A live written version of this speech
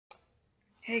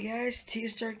Hey guys, T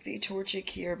Stark the Torchic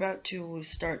here, about to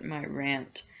start my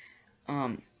rant.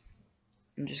 I'm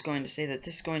just going to say that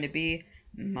this is going to be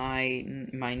my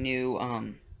new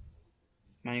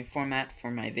format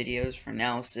for my videos for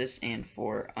analysis and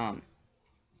for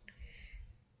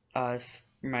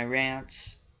my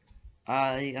rants.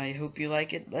 I hope you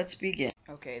like it. Let's begin.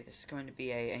 Okay, this is going to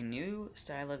be a new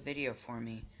style of video for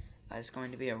me. It's going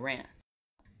to be a rant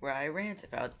where I rant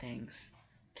about things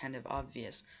kind of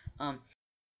obvious.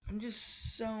 I'm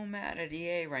just so mad at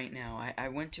EA right now. I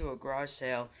went to a garage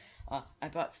sale. I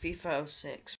bought FIFA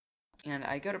 06, and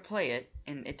I go to play it,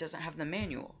 and it doesn't have the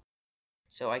manual.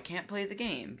 So I can't play the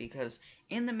game, because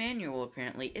in the manual,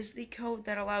 apparently, is the code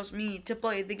that allows me to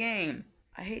play the game.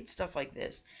 I hate stuff like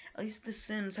this. At least The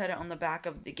Sims had it on the back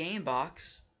of the game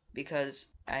box, because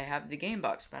I have the game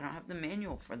box, but I don't have the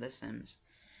manual for The Sims.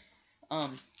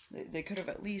 They could have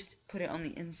at least put it on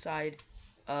the inside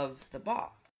of the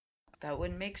box. That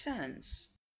would make sense.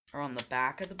 Or on the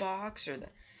back of the box, or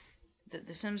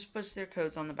the Sims puts their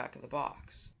codes on the back of the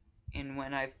box. And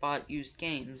when I've bought used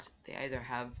games, they either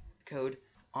have code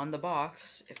on the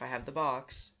box, if I have the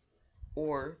box,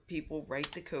 or people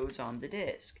write the codes on the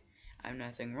disc. I have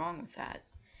nothing wrong with that,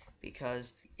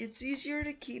 because it's easier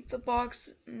to keep the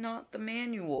box, not the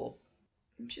manual.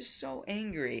 I'm just so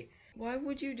angry. Why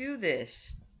would you do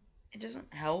this? It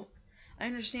doesn't help. I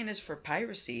understand it's for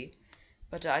piracy,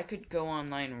 but I could go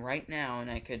online right now and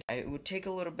it would take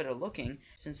a little bit of looking,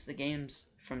 since the game's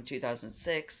from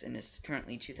 2006 and it's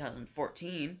currently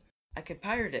 2014. I could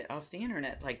pirate it off the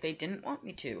internet like they didn't want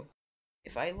me to.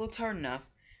 If I looked hard enough,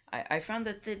 I found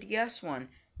that the DS one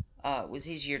was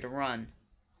easier to run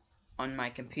on my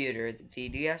computer, the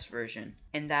DS version,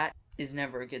 and that is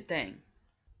never a good thing.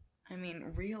 I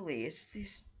mean, really, it's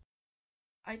this.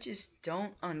 I just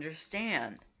don't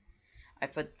understand. I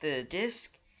put the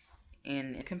disc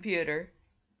in a computer,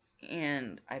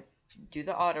 and I do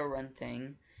the auto run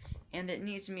thing, and it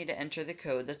needs me to enter the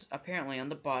code that's apparently on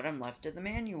the bottom left of the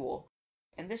manual.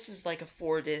 And this is like a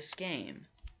 4-disc game,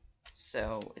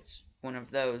 so it's one of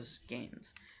those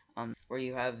games where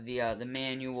you have the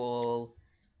manual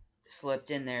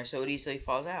slipped in there so it easily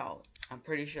falls out. I'm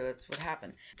pretty sure that's what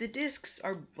happened. The discs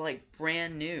are like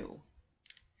brand new,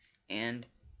 and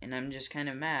I'm just kind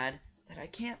of mad that I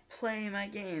can't play my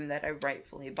game that I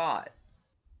rightfully bought.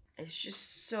 It's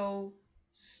just so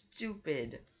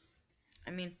stupid.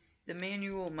 I mean, the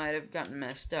manual might have gotten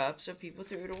messed up, so people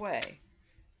threw it away.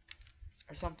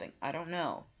 Or something. I don't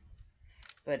know.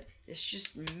 But this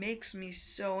just makes me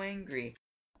so angry.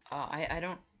 I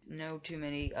don't know too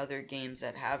many other games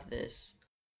that have this.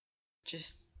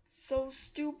 Just so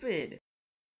stupid.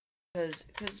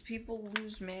 Because people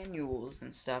lose manuals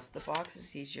and stuff. The box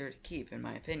is easier to keep, in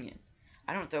my opinion.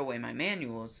 I don't throw away my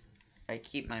manuals. I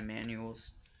keep my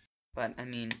manuals. But, I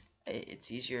mean,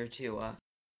 it's easier to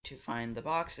find the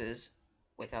boxes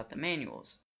without the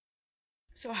manuals.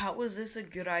 So how was this a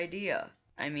good idea?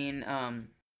 I mean,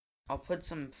 I'll put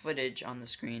some footage on the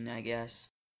screen, I guess,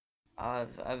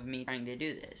 of me trying to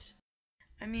do this.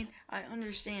 I mean, I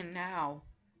understand now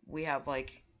we have,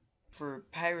 like, for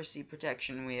piracy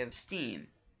protection, we have Steam.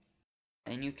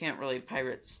 And you can't really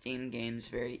pirate Steam games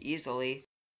very easily.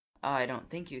 I don't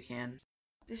think you can.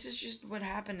 This is just what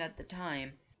happened at the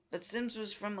time. But Sims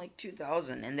was from like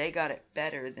 2000, and they got it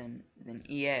better than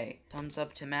EA. Thumbs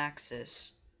up to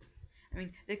Maxis. I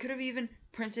mean, they could have even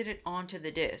printed it onto the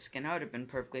disc, and I would have been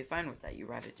perfectly fine with that. You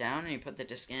write it down, and you put the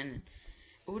disc in, and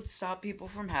it would stop people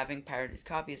from having pirated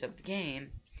copies of the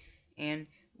game, and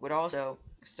would also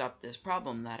stop this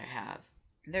problem that I have.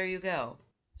 There you go.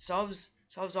 Solves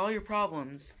all your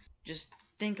problems. Just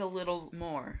think a little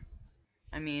more.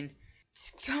 I mean,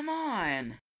 come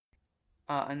on!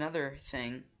 Another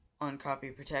thing on copy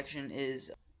protection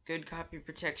is good copy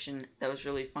protection that was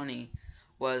really funny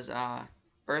was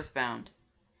Earthbound.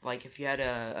 Like if you had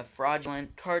a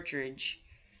fraudulent cartridge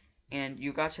and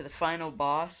you got to the final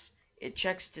boss, it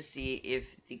checks to see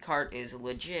if the cart is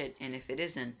legit, and if it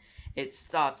isn't, it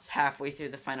stops halfway through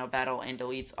the final battle and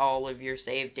deletes all of your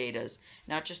save datas,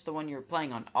 not just the one you're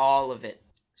playing on, all of it.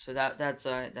 So that's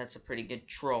a pretty good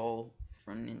troll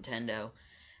from Nintendo.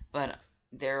 But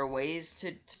there are ways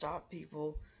to stop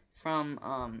people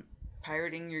from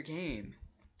pirating your game.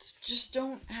 Just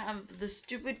don't have the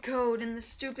stupid code in the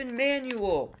stupid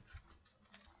manual.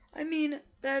 I mean,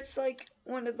 that's like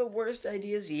one of the worst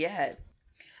ideas yet.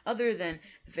 Other than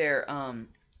their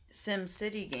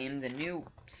SimCity game, the new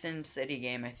SimCity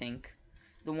game, I think.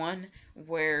 The one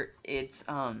where it's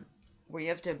where you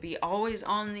have to be always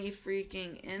on the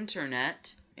freaking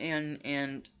internet,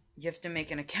 and you have to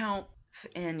make an account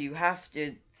and you have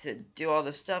to do all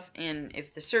this stuff, and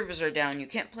if the servers are down, you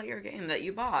can't play your game that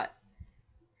you bought.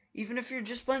 Even if you're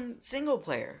just playing single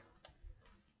player.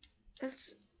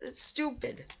 That's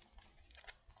stupid.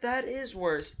 That is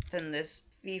worse than this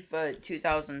FIFA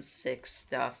 2006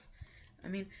 stuff. I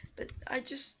mean, but I'm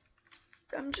just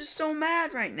so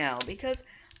mad right now because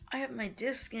I have my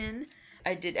disc in.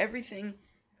 I did everything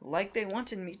like they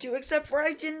wanted me to, except for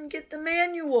I didn't get the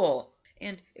manual.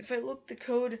 And if I look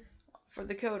for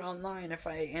the code online, if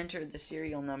I entered the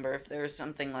serial number, if there was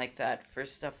something like that for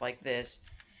stuff like this,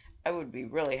 I would be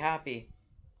really happy.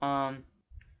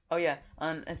 Oh yeah,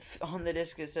 on the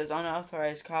disc it says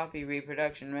unauthorized copy,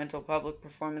 reproduction, rental, public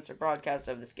performance, or broadcast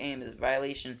of this game is a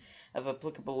violation of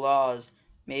applicable laws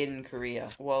made in Korea.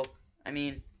 Well, I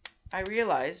mean, I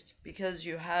realized because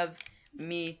you have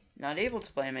me not able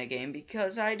to play my game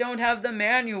because I don't have the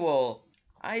manual.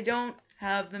 I don't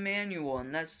have the manual,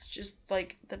 and that's just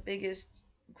like the biggest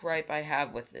gripe I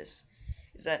have with this.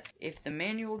 Is that if the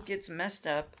manual gets messed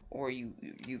up, or you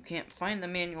can't find the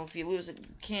manual, if you lose it,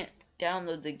 you can't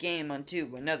download the game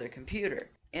onto another computer.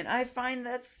 And I find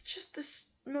that's just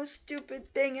the most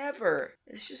stupid thing ever.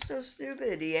 It's just so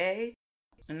stupid, EA.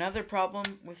 Another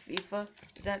problem with FIFA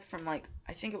is that from I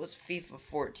think it was FIFA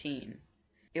 14,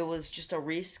 it was just a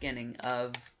reskinning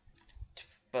of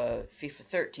FIFA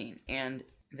 13, and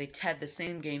they had the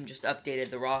same game, just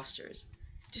updated the rosters.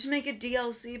 Just make a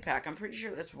DLC pack. I'm pretty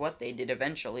sure that's what they did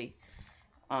eventually.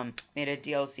 Made a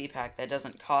DLC pack that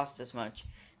doesn't cost as much.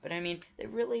 But I mean, they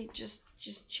really just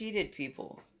cheated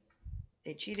people.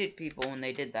 They cheated people when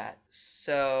they did that.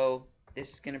 So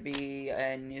this is going to be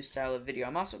a new style of video.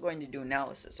 I'm also going to do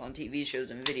analysis on TV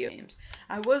shows and video games.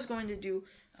 I was going to do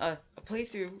a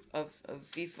playthrough of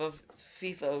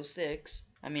FIFA 06.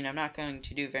 I mean, I'm not going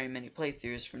to do very many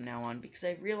playthroughs from now on because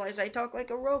I realize I talk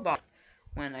like a robot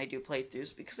when I do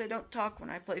playthroughs, because I don't talk when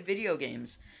I play video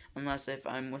games unless if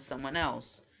I'm with someone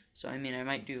else. So I mean, I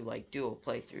might do dual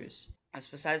playthroughs. That's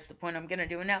besides the point. I'm gonna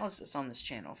do analysis on this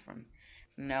channel from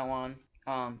now on.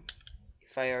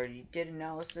 If I already did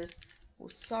analysis, well,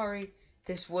 sorry,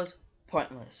 this was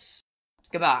pointless.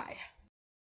 Goodbye.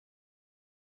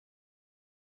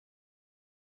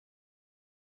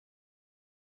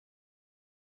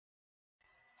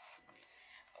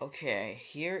 Okay,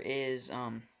 here it is.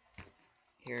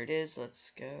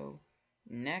 Let's go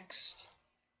next.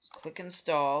 Let's click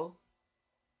install.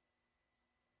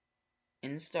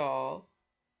 Install.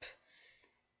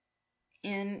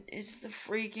 And it's the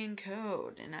freaking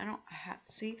code, and I don't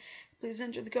see. Please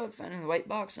enter the code found in the white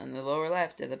box on the lower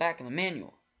left at the back of the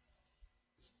manual.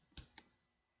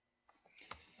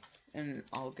 And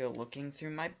I'll go looking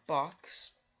through my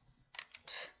box.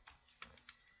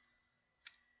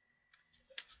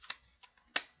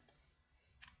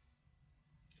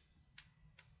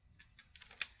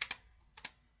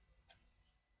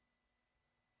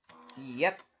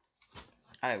 Yep,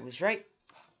 I was right.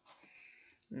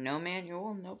 No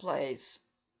manual, no plays.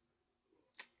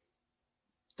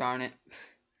 Darn it.